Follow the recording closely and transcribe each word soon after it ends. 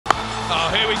Oh,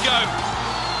 here we go.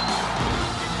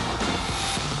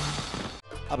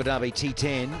 Abu Dhabi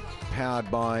T10, powered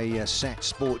by SAT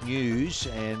Sport News,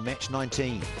 and match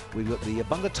 19. We've got the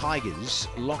Bangla Tigers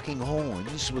locking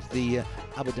horns with the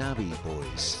Abu Dhabi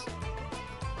boys.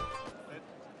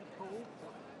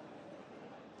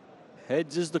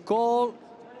 Heads is the call.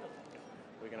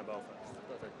 We're going to bowl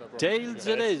first. Tails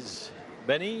it is.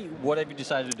 Benny, what have you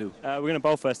decided to do? We're going to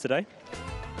bowl first today.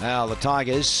 Now the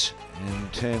Tigers, in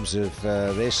terms of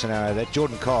their scenario, that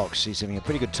Jordan Cox, he's having a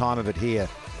pretty good time of it here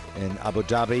in Abu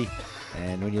Dhabi.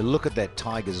 And when you look at that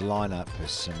Tigers lineup,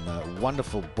 there's some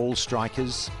wonderful ball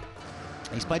strikers.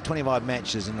 He's played 25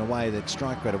 matches in a way that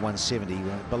strike rate of 170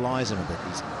 belies him a bit.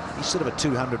 He's sort of a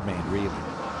 200 man, really.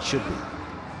 Should be.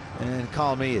 And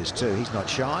Kyle Mears too, he's not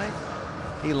shy.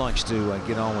 He likes to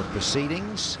get on with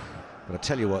proceedings. But I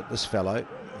tell you what, this fellow,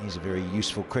 he's a very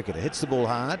useful cricketer. Hits the ball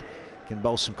hard, can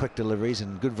bowl some quick deliveries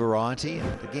and good variety.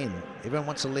 And again, everyone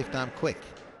wants a left arm quick.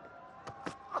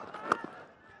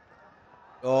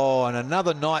 Oh, and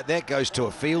another night that goes to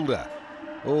a fielder.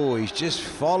 Oh, he's just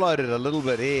followed it a little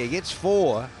bit here. He gets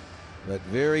 4, but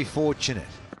very fortunate.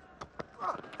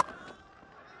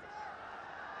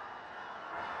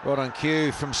 Right on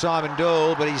cue from Simon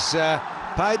Doull, but he's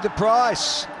paid the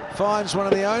price. Finds one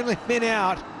of the only men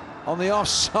out on the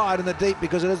offside in the deep,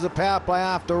 because it is the power play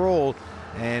after all.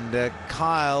 And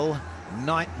Kyle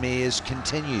Nightmares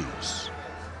continues.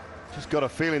 Just got a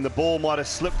feeling the ball might have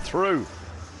slipped through.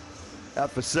 Out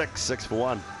for 6 for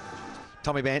 1.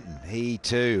 Tommy Banton, he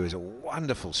too is a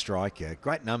wonderful striker.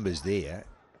 Great numbers there.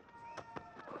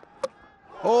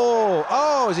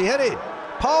 Oh, has he hit it?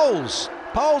 Poles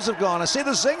have gone. I see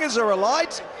the singers are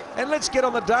alight. And let's get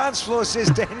on the dance floor, says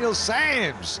Daniel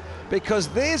Sams, because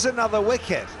there's another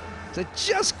wicket. So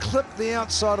just clipped the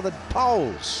outside of the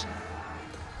poles.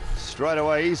 Straight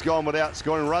away, he's gone without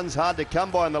scoring runs. Hard to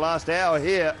come by in the last hour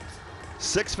here.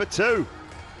 6 for 2.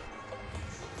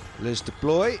 Let's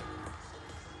deploy.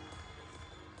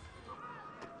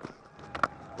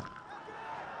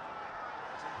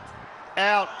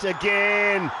 Out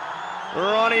again.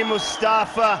 Ronnie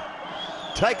Mustafa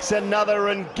takes another,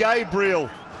 and Gabriel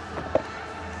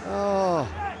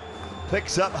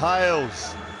picks up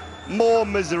Hales. More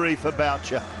misery for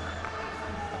Boucher.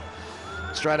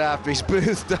 Straight after his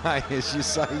birthday, as you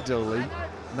say, Dooley.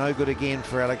 No good again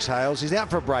for Alex Hales. He's out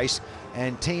for a brace,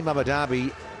 and Team Abu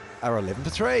Dhabi are 11 for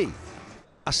 3.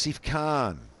 Asif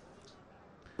Khan.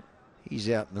 He's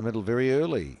out in the middle very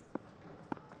early.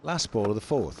 Last ball of the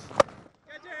 4th.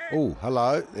 Oh,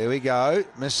 hello. There we go.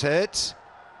 Mishit.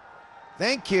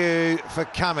 Thank you for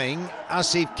coming,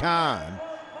 Asif Khan.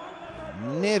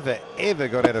 Never, ever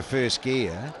got out of first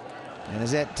gear. And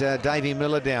is that Davey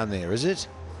Miller down there, is it?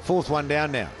 4th one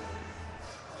down now.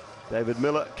 David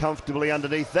Miller comfortably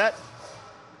underneath that.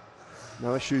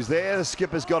 No issues there. The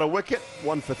skipper's got a wicket.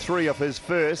 1 for 3 off his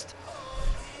first.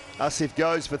 Asif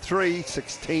goes for 3,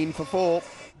 16 for 4.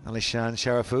 Alishan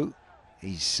Sharafu,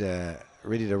 he's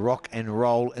ready to rock and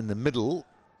roll in the middle.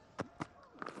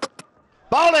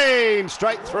 Bowling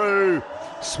straight through.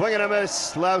 Swing and a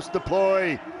miss. Louse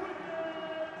deploy.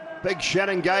 Big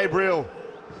Shannon Gabriel.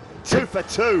 2 for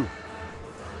 2.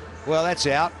 Well, that's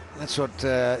out. That's what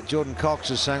Jordan Cox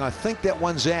is saying. I think that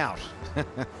one's out.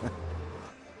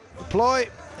 Deploy,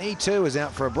 he too is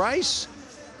out for a brace.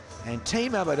 And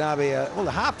Team Abu Dhabi, well,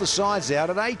 half the side's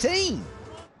out at 18.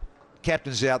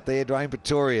 Captain's out there, Dwayne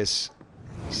Pretorius.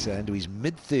 He's into his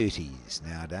mid-30s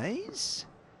nowadays.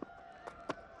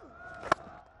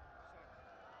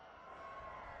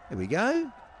 There we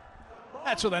go.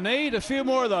 That's what they need. A few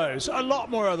more of those. A lot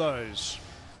more of those.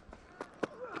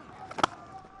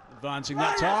 Advancing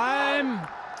that time.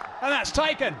 And that's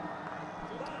taken.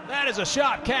 That is a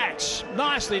sharp catch.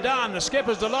 Nicely done. The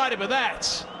skipper's delighted with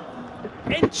that.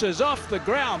 Inches off the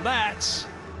ground, that.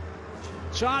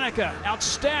 Chanaka,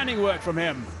 outstanding work from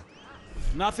him.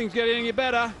 Nothing's getting any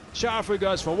better. Sharafu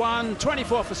goes for 1,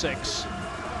 24 for 6.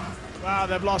 Wow,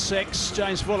 they've lost 6.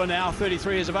 James Fuller now,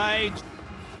 33 years of age.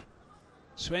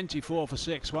 24 for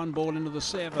 6, 1 ball into the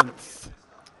 7th.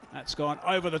 That's gone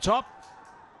over the top.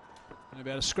 Going to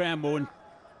be able to scramble and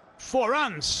 4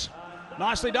 runs.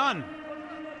 Nicely done.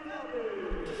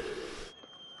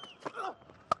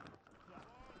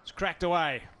 It's cracked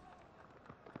away.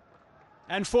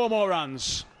 And 4 more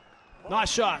runs.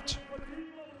 Nice shot.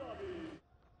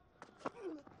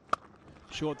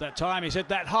 Short that time, he's hit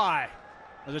that high.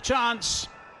 There's a chance.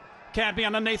 Camping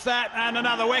underneath that, and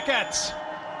another wicket.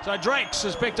 So Drakes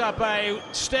has picked up a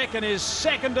stick in his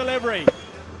 2nd delivery.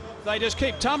 They just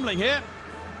keep tumbling here.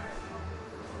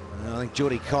 I think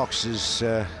Geordie Cox has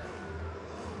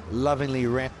lovingly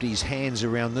wrapped his hands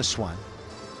around this one.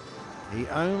 He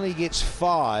only gets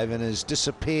 5 and has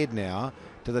disappeared now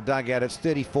to the dugout. It's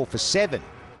 34 for 7.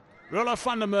 Rula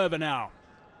van der Merwe now.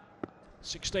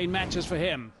 16 matches for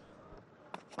him.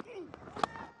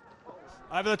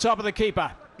 Over the top of the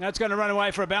keeper. That's going to run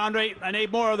away for a boundary. They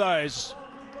need more of those.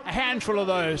 A handful of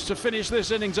those to finish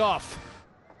this innings off.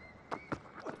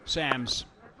 Sams.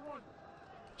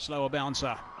 Slower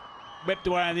bouncer. Whipped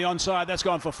away on the onside. That's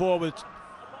gone for 4 with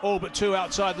all but 2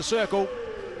 outside the circle.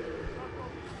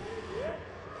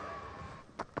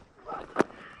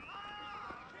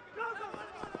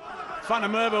 Van der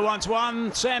Merwe wants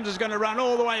 1. Sams is going to run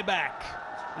all the way back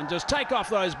and just take off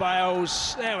those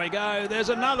bails. There we go. There's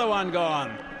another one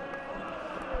gone.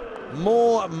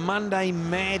 More Monday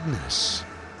madness.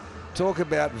 Talk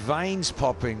about veins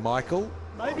popping, Michael.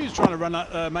 Maybe he's trying to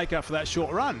run make up for that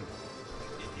short run.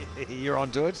 You're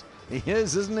onto it. He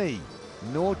is, isn't he?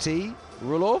 Naughty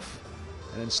Ruloff.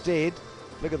 And instead,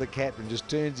 look at the captain, just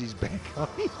turns his back on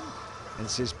him and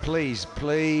says, please,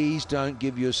 please don't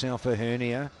give yourself a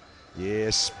hernia. Yeah,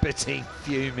 spitting,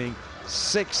 fuming.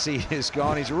 6 he has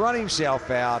gone. He's run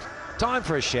himself out. Time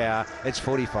for a shower. It's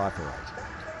 45 for 8.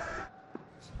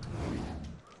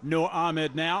 Noor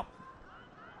Ahmed now.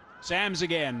 Sams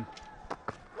again.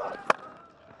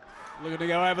 Looking to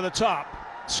go over the top.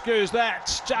 Skews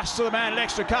that just to the man at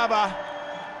extra cover.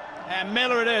 And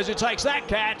Miller it is who takes that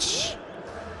catch.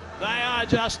 They are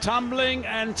just tumbling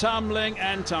and tumbling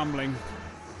and tumbling.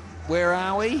 Where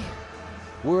are we?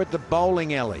 We're at the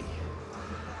bowling alley.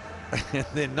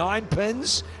 They're 9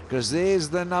 pins because there's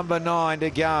the number 9 to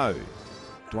go.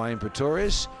 Dwayne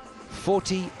Pretorius,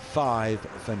 45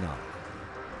 for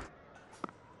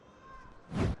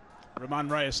 9. Ramon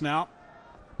Reyes now.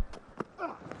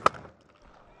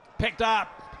 Picked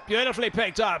up, beautifully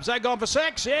picked up. Has that gone for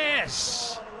 6?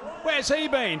 Yes. Where's he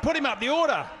been? Put him up the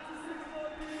order.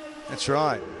 That's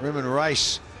right, Ramon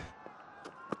Reyes.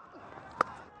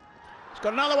 He's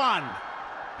got another one.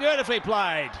 Beautifully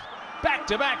played.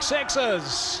 Back-to-back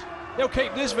 6s. He'll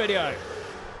keep this video.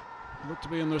 Look to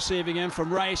be on the receiving end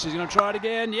from Race. He's going to try it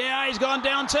again. Yeah, he's gone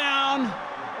downtown.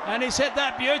 And he's hit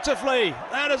that beautifully.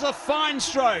 That is a fine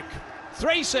stroke.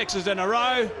 3 6s in a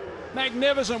row.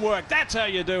 Magnificent work. That's how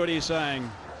you do it, he's saying.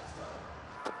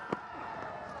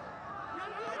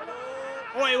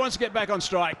 Oh, he wants to get back on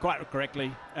strike quite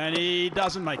correctly. And he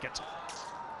doesn't make it.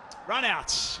 Run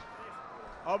outs.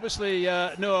 Obviously,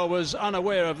 Noah was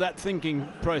unaware of that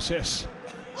thinking process.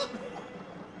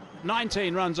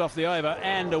 19 runs off the over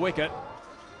and a wicket.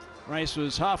 Race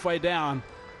was halfway down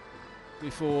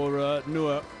before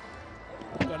Noah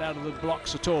got out of the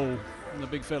blocks at all. And the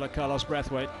big fella Carlos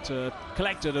Brathwaite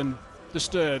collected and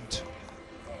disturbed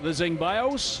the Zing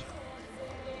Bales.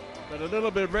 But a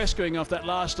little bit of rescuing off that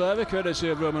last over, courtesy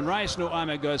of Roman Race. Noor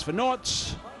Ahmed goes for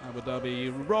naught. Abu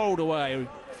Dhabi rolled away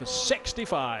for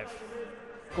 65.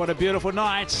 What a beautiful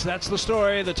night. That's the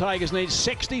story. The Tigers need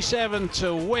 67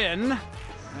 to win.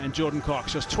 And Jordan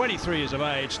Cox, just 23 years of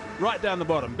age, right down the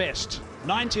bottom, best.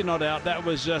 90 not out. That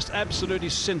was just absolutely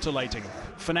scintillating.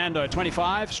 Fernando,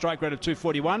 25, strike rate of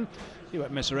 241. He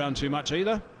won't mess around too much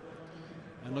either.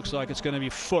 And looks like it's going to be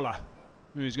Fuller,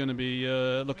 who's going to be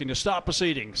looking to start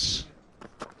proceedings.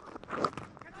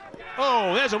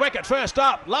 Oh, there's a wicket first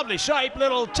up. Lovely shape,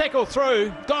 little tickle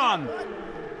through, gone.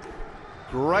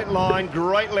 Great line,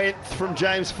 great length from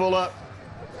James Fuller.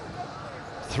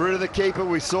 Through to the keeper,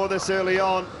 we saw this early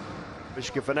on.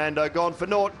 Vishka Fernando gone for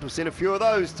naught. We've seen a few of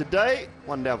those today.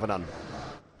 1 down for none.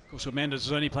 Of course, Mendes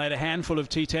has only played a handful of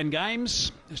T10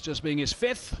 games. This just being his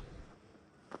 5th.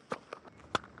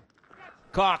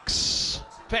 Cox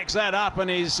picks that up and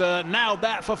he's nailed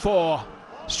that for 4.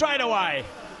 Straight away.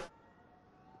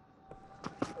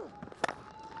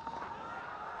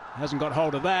 Hasn't got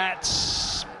hold of that.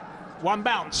 1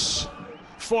 bounce.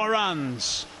 4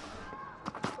 runs.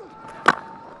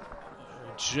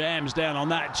 Jams down on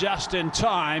that just in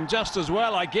time, just as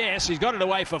well, I guess. He's got it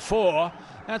away for 4.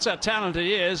 That's how talented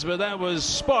he is, but that was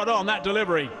spot on, that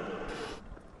delivery.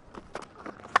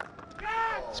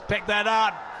 Let's pick that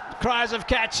up. Cries of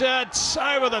catch it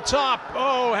over the top.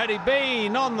 Oh, had he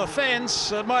been on the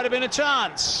fence, it might have been a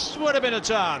chance. Would have been a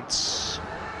chance.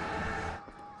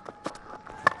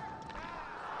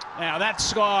 Now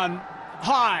that's gone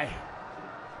high.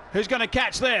 Who's going to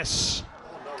catch this?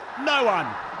 No one.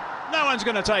 No one's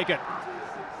going to take it.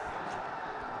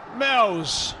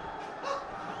 Mills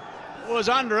was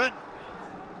under it.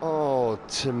 Oh,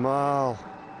 Timal.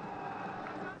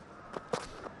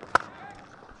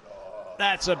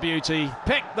 That's a beauty.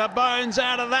 Pick the bones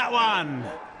out of that one.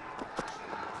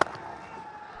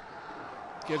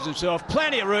 Gives himself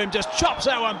plenty of room, just chops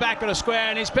that one back at a square,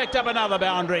 and he's picked up another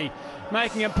boundary,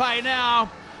 making him pay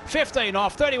now 15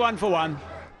 off, 31 for 1.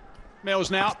 Mills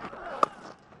now.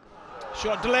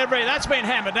 Short delivery, that's been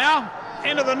hammered now.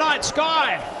 Into the night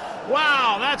sky.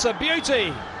 Wow, that's a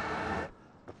beauty.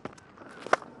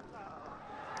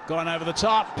 Gone over the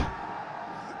top.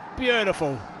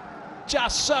 Beautiful.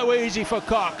 Just so easy for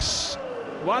Cox.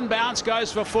 One bounce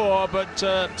goes for 4,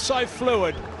 but so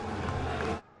fluid.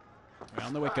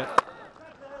 Around the wicket.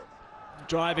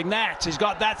 Driving that. He's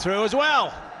got that through as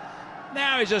well.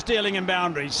 Now he's just dealing in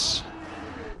boundaries.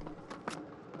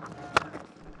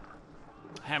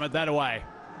 Hammered that away.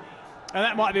 And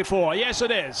that might be 4. Yes, it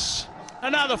is.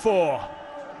 Another 4.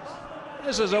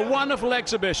 This is a wonderful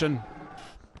exhibition.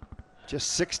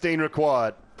 Just 16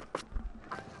 required.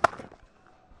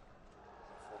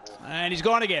 And he's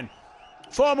gone again.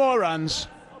 4 more runs.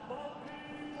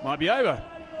 Might be over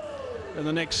in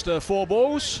the next 4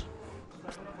 balls.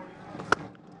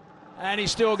 And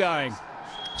he's still going.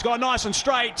 It's gone nice and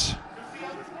straight.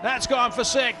 That's gone for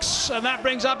 6, and that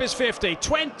brings up his 50.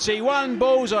 21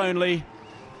 balls only.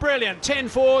 Brilliant. 10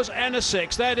 fours and a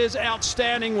 6. That is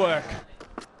outstanding work.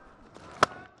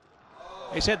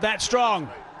 He's hit that strong.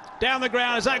 Down the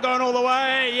ground. Is that going all the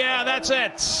way? Yeah, that's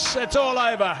it. It's all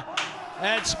over.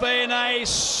 It's been a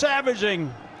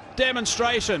savaging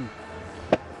demonstration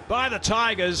by the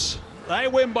Tigers. They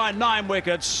win by 9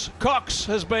 wickets. Cox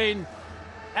has been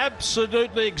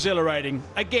absolutely exhilarating.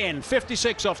 Again,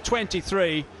 56 off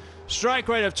 23. Strike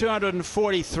rate of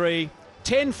 243.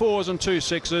 10 fours and 2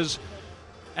 sixes.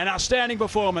 An outstanding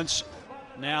performance.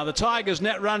 Now the Tigers'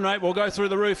 net run rate will go through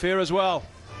the roof here as well.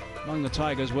 Among the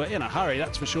Tigers were in a hurry,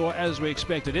 that's for sure, as we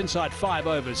expected. Inside 5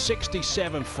 overs,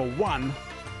 67 for 1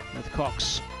 with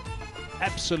Cox.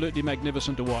 Absolutely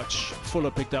magnificent to watch.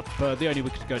 Fuller picked up the only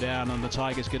wicket to go down, and the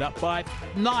Tigers get up by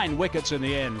 9 wickets in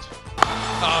the end.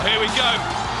 Oh, here we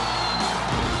go.